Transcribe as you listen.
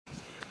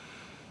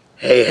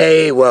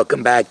Hey,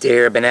 welcome back to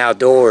Urban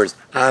Outdoors.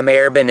 I'm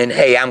Urban, and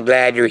hey, I'm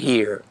glad you're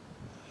here.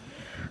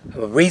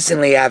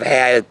 Recently, I've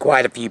had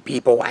quite a few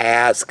people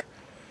ask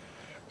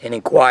and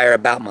inquire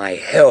about my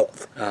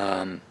health,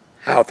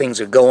 how things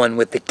are going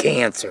with the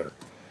cancer.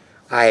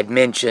 I had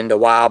mentioned a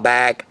while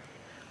back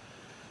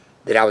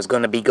that I was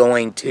going to be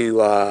going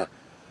to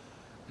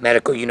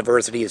Medical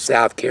University of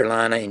South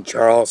Carolina in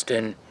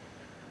Charleston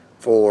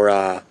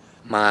for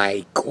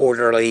my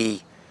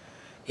quarterly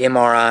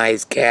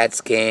MRIs, CAT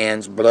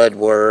scans, blood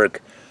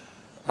work,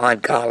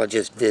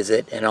 oncologist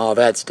visit, and all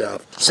that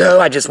stuff.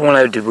 So I just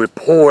wanted to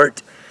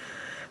report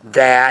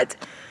that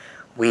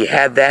we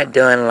had that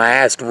done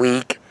last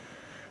week,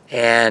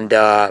 and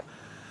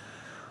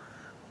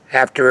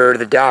after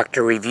the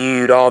doctor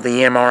reviewed all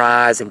the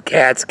MRIs and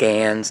CAT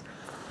scans,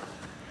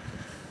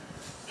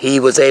 he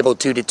was able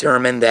to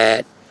determine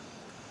that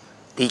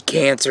the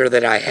cancer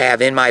that I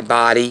have in my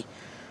body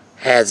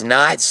has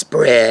not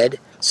spread,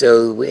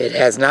 so it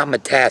has not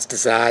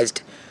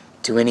metastasized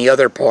to any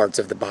other parts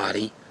of the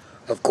body.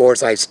 Of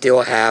course, I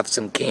still have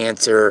some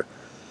cancer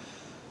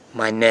in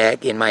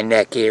my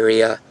neck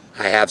area.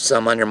 I have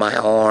some under my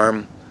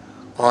arm,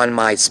 on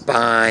my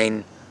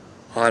spine,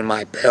 on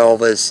my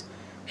pelvis,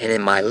 and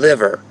in my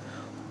liver.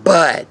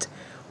 But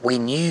we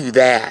knew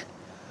that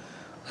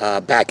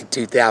back in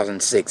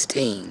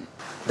 2016.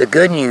 The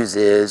good news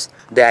is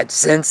that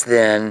since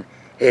then,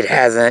 it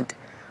hasn't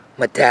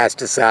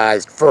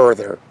metastasized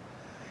further,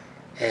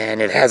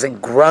 and it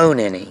hasn't grown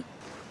any.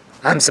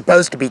 I'm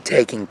supposed to be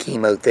taking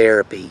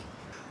chemotherapy,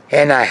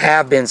 and I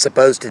have been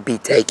supposed to be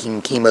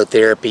taking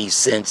chemotherapy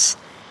since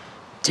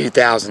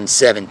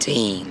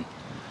 2017,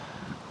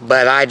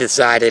 but I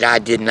decided I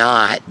did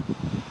not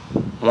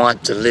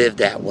want to live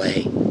that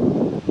way.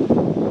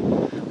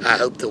 I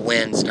hope the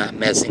wind's not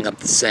messing up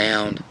the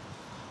sound.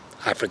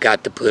 I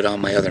forgot to put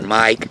on my other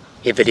mic.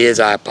 If it is,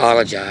 I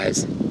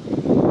apologize.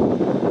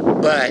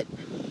 But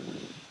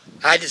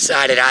I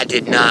decided I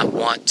did not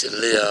want to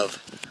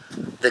live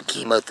the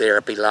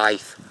chemotherapy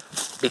life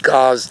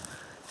because,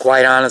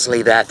 quite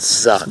honestly, that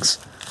sucks.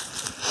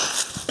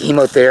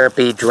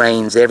 Chemotherapy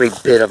drains every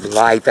bit of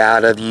life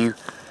out of you,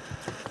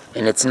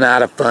 and it's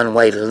not a fun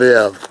way to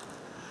live.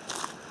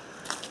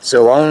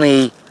 So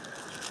only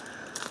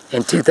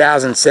in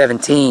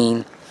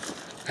 2017,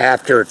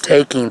 after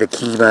taking the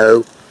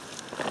chemo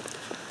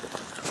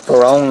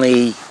for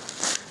only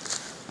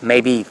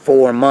maybe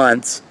 4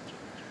 months,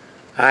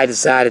 I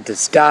decided to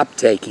stop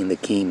taking the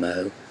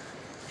chemo,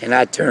 and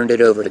I turned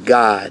it over to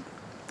God.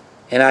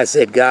 And I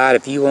said, God,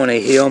 if you want to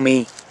heal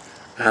me,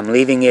 I'm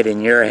leaving it in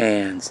your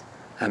hands.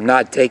 I'm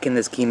not taking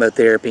this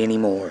chemotherapy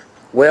anymore.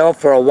 Well,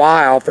 for a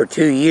while, for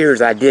 2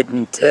 years, I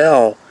didn't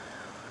tell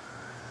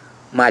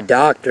my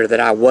doctor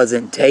that I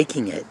wasn't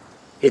taking it.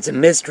 It's a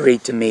mystery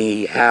to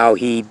me how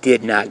he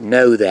did not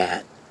know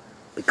that,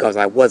 because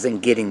I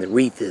wasn't getting the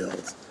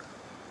refills.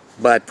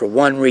 But for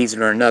one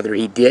reason or another,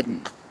 he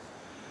didn't.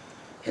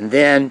 And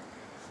then,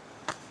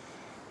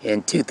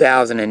 in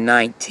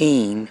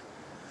 2019,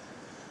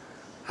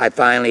 I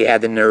finally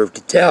had the nerve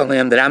to tell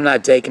him that I'm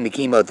not taking the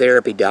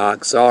chemotherapy,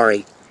 doc,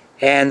 sorry.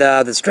 And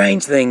the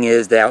strange thing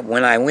is that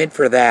when I went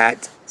for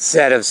that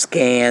set of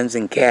scans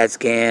and CAT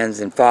scans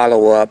and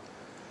follow-up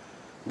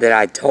that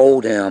I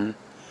told him,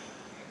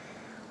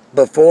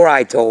 before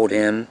I told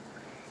him,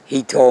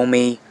 he told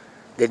me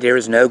that there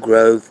is no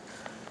growth,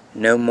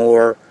 no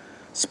more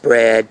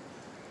spread.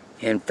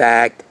 In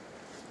fact,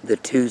 the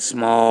 2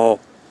 small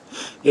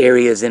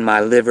areas in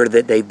my liver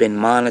that they've been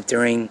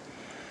monitoring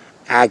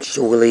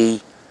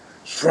actually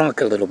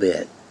shrunk a little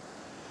bit.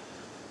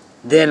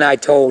 Then I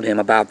told him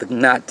about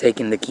not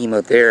taking the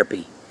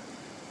chemotherapy.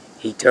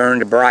 He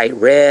turned bright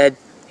red,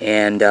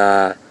 and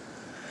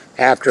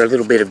after a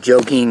little bit of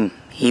joking,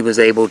 he was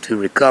able to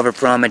recover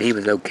from it. He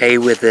was okay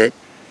with it.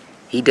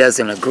 He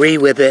doesn't agree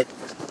with it,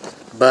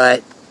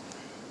 but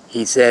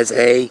he says,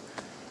 hey,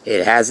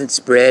 it hasn't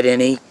spread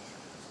any.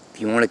 If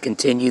you want to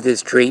continue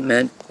this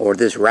treatment or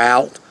this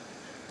route,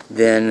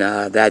 then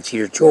that's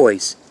your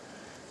choice.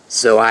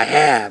 So I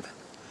have.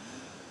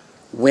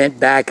 Went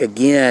back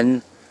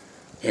again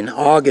in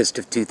August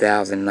of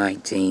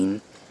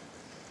 2019.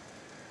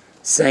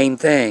 Same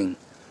thing.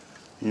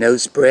 No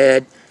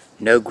spread,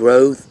 no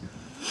growth.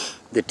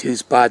 The 2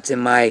 spots in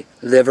my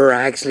liver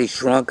actually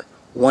shrunk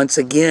once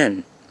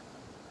again.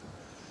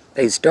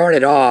 They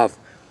started off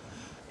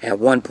at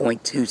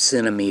 1.2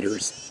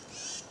 centimeters.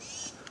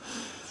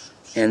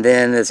 And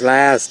then this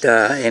last,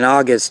 in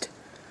August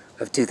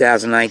of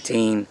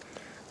 2019,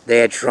 they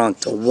had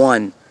shrunk to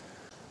 1.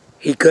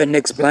 He couldn't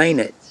explain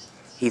it.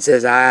 He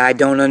says, I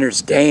don't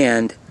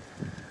understand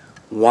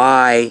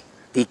why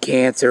the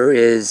cancer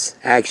is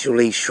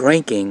actually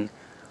shrinking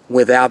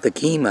without the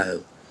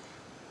chemo.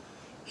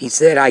 He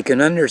said, I can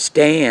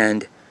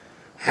understand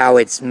how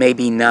it's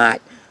maybe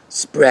not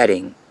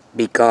spreading,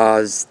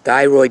 because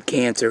thyroid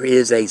cancer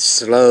is a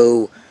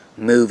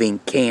slow-moving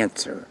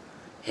cancer,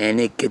 and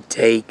it could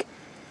take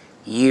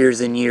years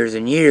and years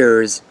and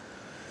years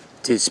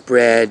to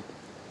spread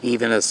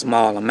even a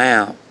small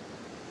amount.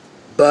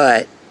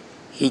 But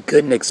he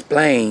couldn't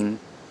explain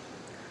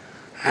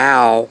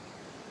how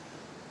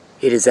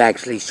it is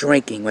actually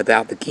shrinking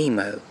without the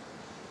chemo.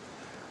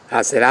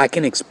 I said, I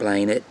can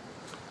explain it.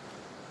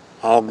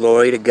 All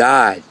glory to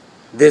God.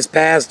 This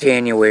past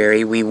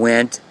January, we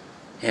went,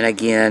 and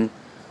again,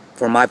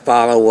 for my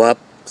follow-up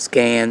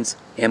scans,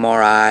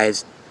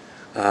 MRIs,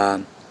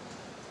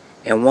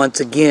 and once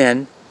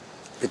again,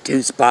 the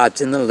 2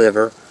 spots in the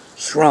liver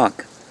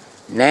shrunk.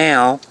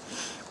 Now,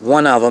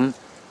 one of them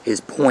is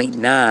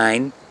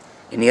 0.9,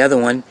 and the other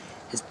one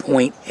is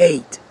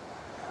 0.8.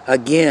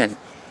 Again,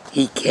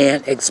 he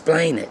can't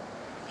explain it.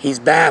 He's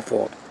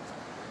baffled.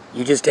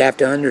 You just have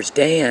to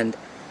understand,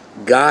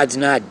 God's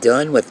not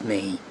done with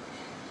me.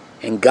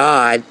 And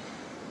God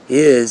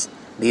is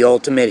the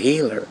ultimate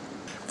healer.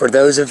 For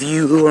those of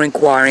you who are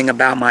inquiring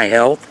about my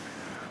health,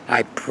 I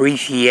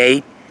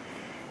appreciate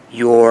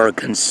your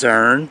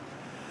concern,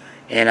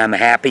 and I'm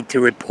happy to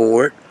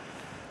report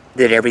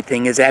that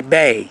everything is at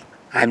bay.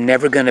 I'm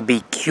never going to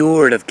be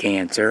cured of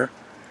cancer.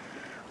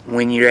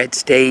 When you're at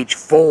stage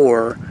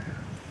 4,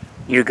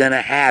 you're going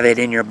to have it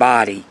in your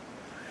body.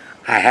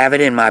 I have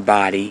it in my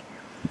body.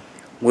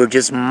 We're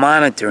just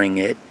monitoring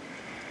it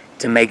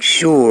to make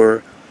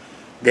sure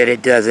that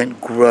it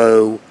doesn't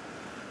grow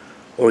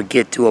or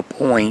get to a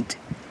point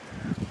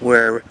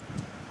where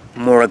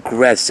more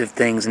aggressive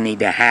things need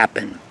to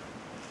happen.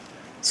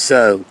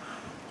 So,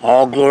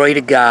 all glory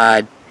to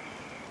God.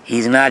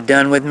 He's not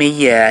done with me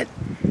yet.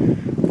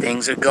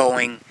 Things are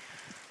going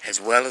as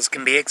well as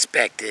can be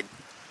expected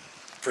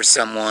for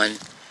someone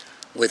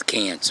with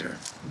cancer.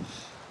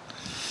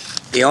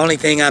 The only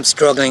thing I'm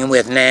struggling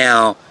with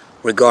now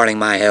regarding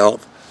my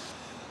health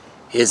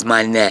is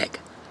my neck.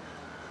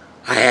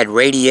 I had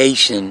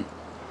radiation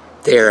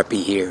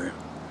therapy here.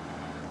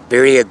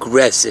 Very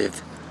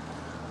aggressive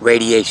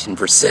radiation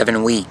for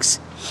 7 weeks.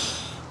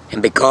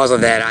 And because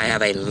of that, I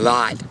have a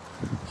lot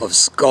of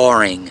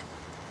scarring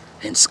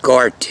and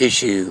scar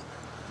tissue.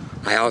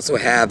 I also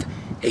have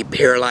a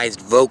paralyzed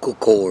vocal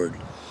cord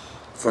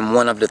from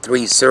one of the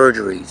 3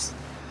 surgeries.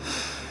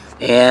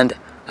 And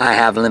I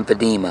have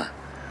lymphedema.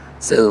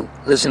 So,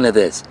 listen to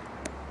this.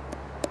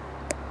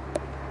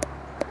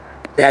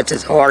 That's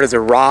as hard as a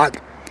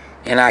rock,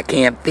 and I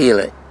can't feel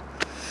it.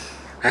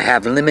 I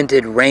have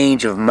limited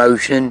range of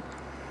motion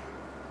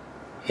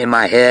in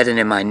my head and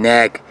in my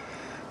neck.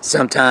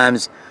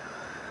 Sometimes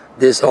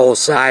this whole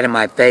side of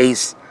my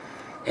face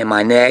and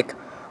my neck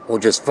will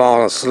just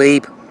fall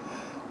asleep.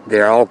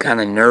 There are all kind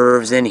of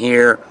nerves in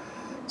here.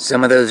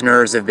 Some of those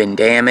nerves have been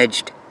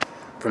damaged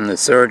from the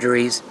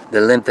surgeries. The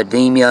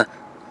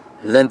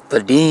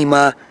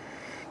lymphedema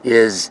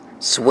is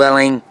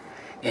swelling,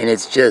 and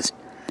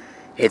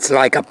it's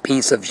like a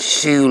piece of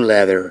shoe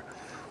leather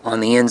on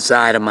the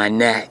inside of my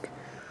neck.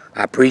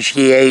 I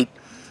appreciate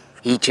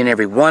each and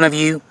every one of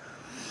you.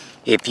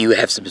 If you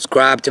have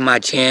subscribed to my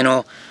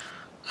channel,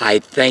 I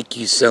thank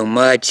you so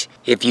much.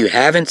 If you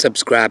haven't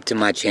subscribed to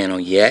my channel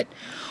yet,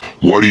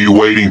 what are you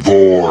waiting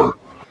for?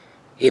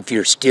 If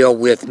you're still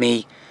with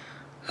me,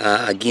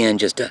 again,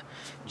 just a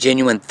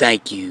genuine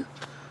thank you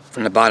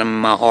from the bottom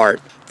of my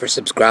heart for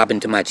subscribing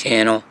to my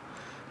channel,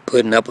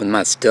 putting up with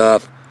my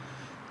stuff,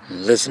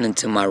 listening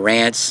to my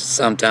rants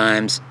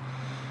sometimes,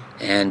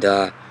 and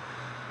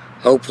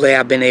hopefully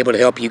I've been able to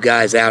help you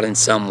guys out in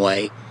some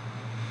way.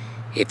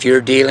 If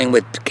you're dealing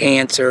with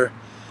cancer,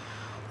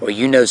 or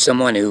you know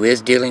someone who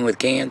is dealing with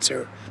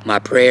cancer, my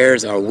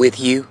prayers are with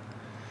you.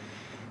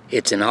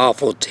 It's an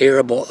awful,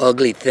 terrible,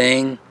 ugly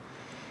thing.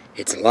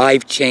 It's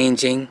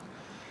life-changing.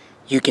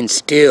 You can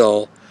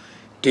still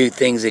do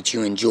things that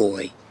you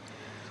enjoy,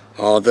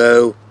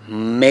 although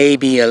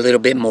maybe a little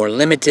bit more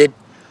limited,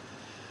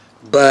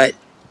 but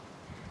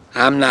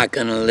I'm not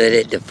going to let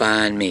it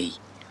define me.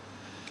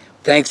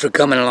 Thanks for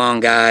coming along,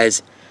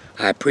 guys.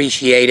 I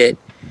appreciate it.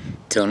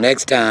 Till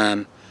next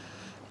time,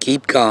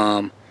 keep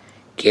calm,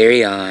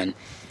 carry on,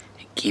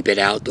 and keep it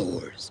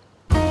outdoors.